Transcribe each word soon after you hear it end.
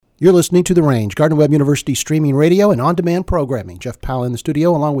You're listening to The Range, Gardner Webb University streaming radio and on-demand programming. Jeff Powell in the studio,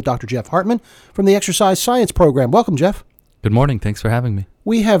 along with Dr. Jeff Hartman from the Exercise Science Program. Welcome, Jeff. Good morning. Thanks for having me.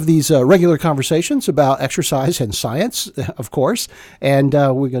 We have these regular conversations about exercise and science, of course, and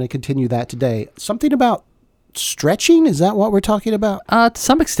we're going to continue that today. Something about stretching? Is that what we're talking about? To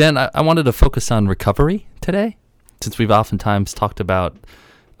some extent, I wanted to focus on recovery today, since we've oftentimes talked about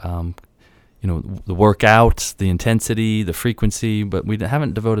the workouts, the intensity, the frequency, but we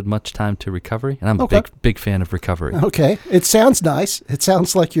haven't devoted much time to recovery. And I'm a big fan of recovery. Okay. It sounds nice. It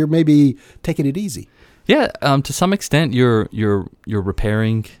sounds like you're maybe taking it easy. Yeah. To some extent, you're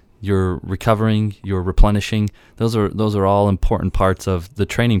repairing, you're recovering, you're replenishing. Those are all important parts of the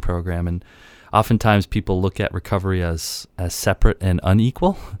training program. And oftentimes people look at recovery as separate and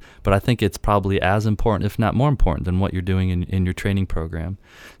unequal, but I think it's probably as important, if not more important, than what you're doing in your training program.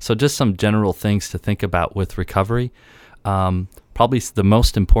 So just some general things to think about with recovery. Probably the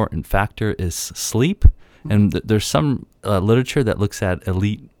most important factor is sleep, and there's some literature that looks at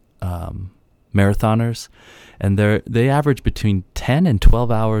elite marathoners, and they average between 10 and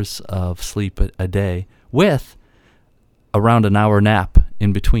 12 hours of sleep a day with around an hour nap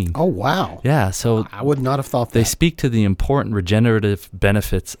in between. Oh, wow. Yeah, so I would not have thought that. They speak to the important regenerative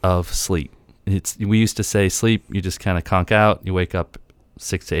benefits of sleep. We used to say sleep, you just kind of conk out, you wake up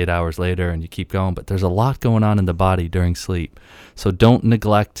 6 to 8 hours later and you keep going, but there's a lot going on in the body during sleep. So don't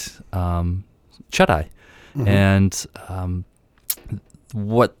neglect shut-eye. Mm-hmm. And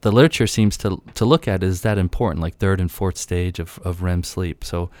what the literature seems to look at is that important, like third and fourth stage of REM sleep.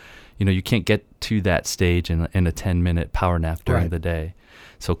 So, you can't get to that stage in a 10-minute power nap during the day.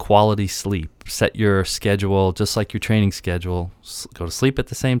 So quality sleep. Set your schedule just like your training schedule. Go to sleep at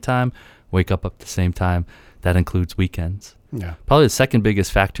the same time, wake up at the same time. That includes weekends. Yeah. Probably the second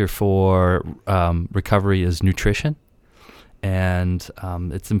biggest factor for recovery is nutrition. And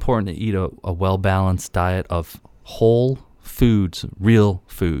it's important to eat a well-balanced diet of whole foods, real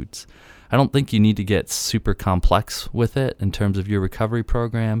foods. I don't think you need to get super complex with it in terms of your recovery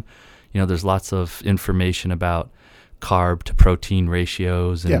program. There's lots of information about carb to protein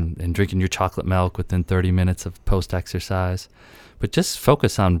ratios and drinking your chocolate milk within 30 minutes of post-exercise. But just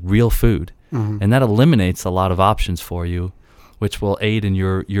focus on real food. Mm-hmm. And that eliminates a lot of options for you, which will aid in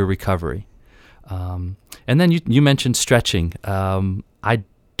your recovery. And then you mentioned stretching. I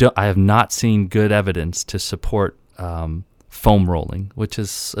have not seen good evidence to support foam rolling, which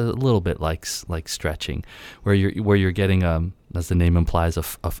is a little bit like stretching, where you're getting as the name implies,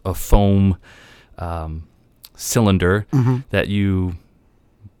 a foam cylinder that you,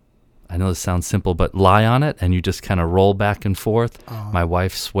 I know this sounds simple, but lie on it and you just kind of roll back and forth. My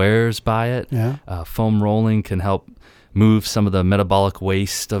wife swears by it. Yeah. Foam rolling can help move some of the metabolic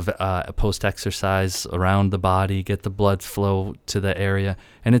waste of post-exercise around the body, get the blood flow to the area,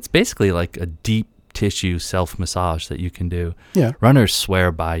 and it's basically like a deep tissue self-massage that you can do. Yeah. Runners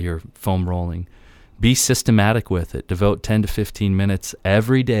swear by your foam rolling. Be systematic with it. Devote 10 to 15 minutes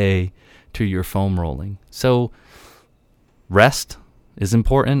every day to your foam rolling. So rest is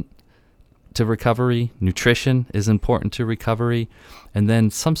important to recovery. Nutrition is important to recovery. And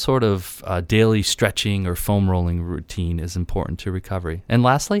then some sort of daily stretching or foam rolling routine is important to recovery. And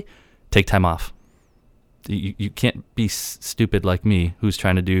lastly, take time off. You can't be stupid like me, who's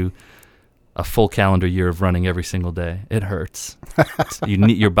trying to do a full calendar year of running every single day. It hurts.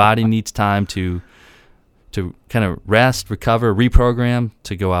 Your body needs time to kind of rest, recover, reprogram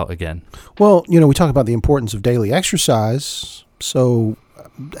to go out again. Well, we talk about the importance of daily exercise. So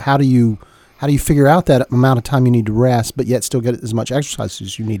how do you figure out that amount of time you need to rest, but yet still get as much exercise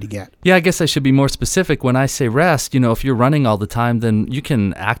as you need to get? Yeah, I guess I should be more specific. When I say rest, if you're running all the time, then you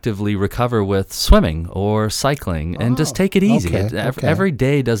can actively recover with swimming or cycling and just take it easy. Okay. Every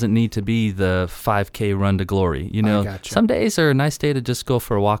day doesn't need to be the 5K run to glory. I gotcha. Some days are a nice day to just go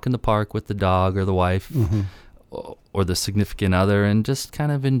for a walk in the park with the dog or the wife or the significant other and just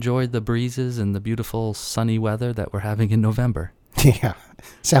kind of enjoy the breezes and the beautiful sunny weather that we're having in November. Yeah,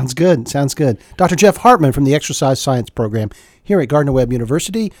 sounds good. Dr. Jeff Hartman from the Exercise Science Program here at Gardner Webb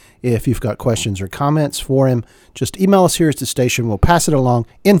University. If you've got questions or comments for him, just email us here at the station. We'll pass it along,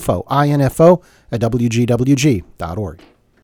 info, at wgwg.org.